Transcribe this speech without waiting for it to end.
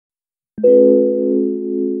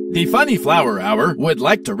The Funny Flower Hour would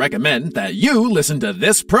like to recommend that you listen to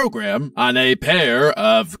this program on a pair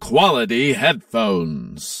of quality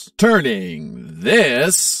headphones. Turning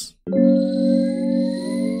this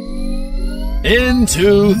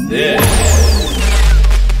into this.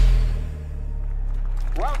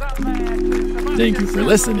 Thank you for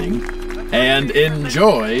listening, and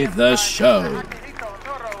enjoy the show.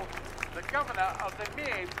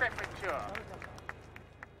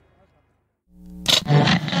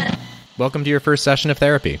 Welcome to your first session of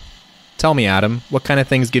therapy. Tell me, Adam, what kind of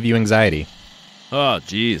things give you anxiety? Oh,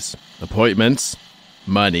 geez. Appointments,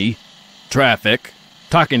 money, traffic,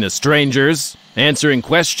 talking to strangers, answering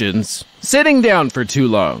questions, sitting down for too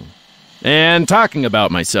long, and talking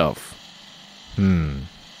about myself.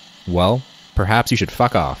 Well, perhaps you should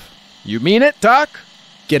fuck off. You mean it, Doc?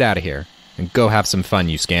 Get out of here, and go have some fun,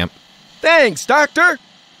 you scamp. Thanks, Doctor.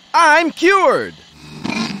 I'm cured.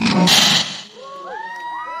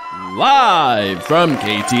 Live from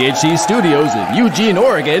KTHC Studios in Eugene,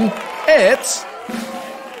 Oregon, it's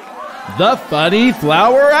the Funny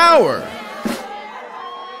Flower Hour.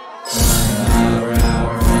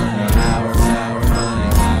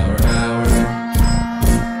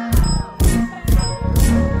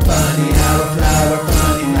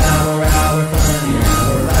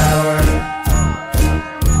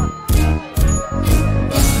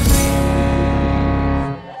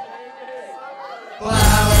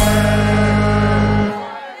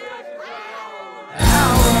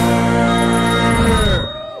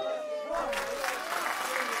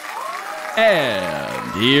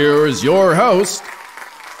 And here's your host,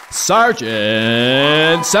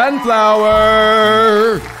 Sergeant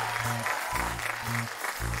Sunflower.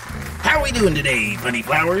 How we doing today, Funny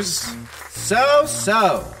Flowers? So.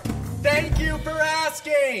 Thank you for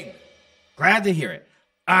asking. Glad to hear it.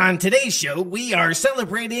 On today's show, we are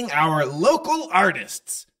celebrating our local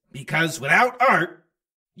artists. Because without art,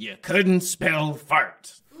 you couldn't spell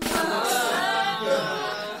fart.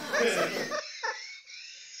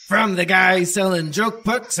 From the guy selling joke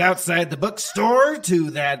books outside the bookstore to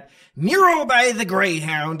that mural by the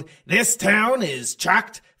Greyhound, this town is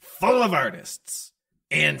chocked full of artists.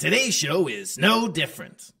 And today's show is no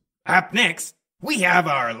different. Up next, we have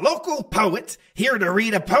our local poet here to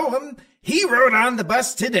read a poem he wrote on the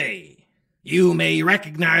bus today. You may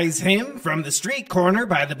recognize him from the street corner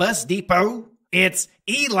by the bus depot. It's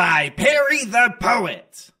Eli Perry the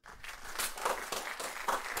Poet.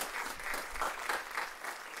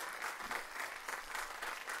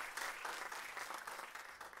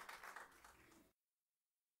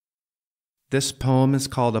 This poem is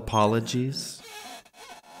called Apologies.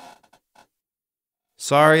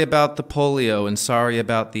 Sorry about the polio and sorry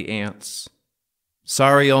about the ants.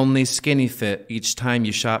 Sorry only skinny fit each time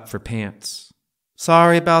you shop for pants.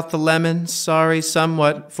 Sorry about the lemons, sorry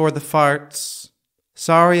somewhat for the farts.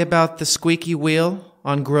 Sorry about the squeaky wheel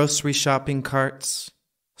on grocery shopping carts.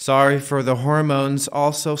 Sorry for the hormones,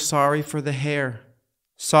 also sorry for the hair.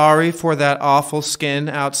 Sorry for that awful skin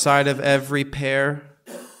outside of every pair.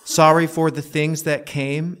 Sorry for the things that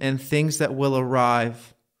came and things that will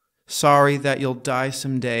arrive. Sorry that you'll die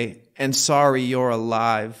someday, and sorry you're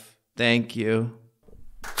alive. Thank you.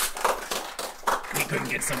 We couldn't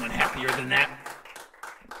get someone happier than that.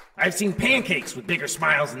 I've seen pancakes with bigger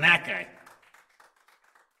smiles than that guy.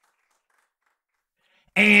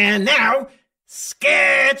 And now,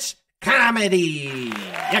 sketch comedy.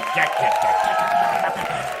 Yuck, yuck, yuck, yuck, yuck.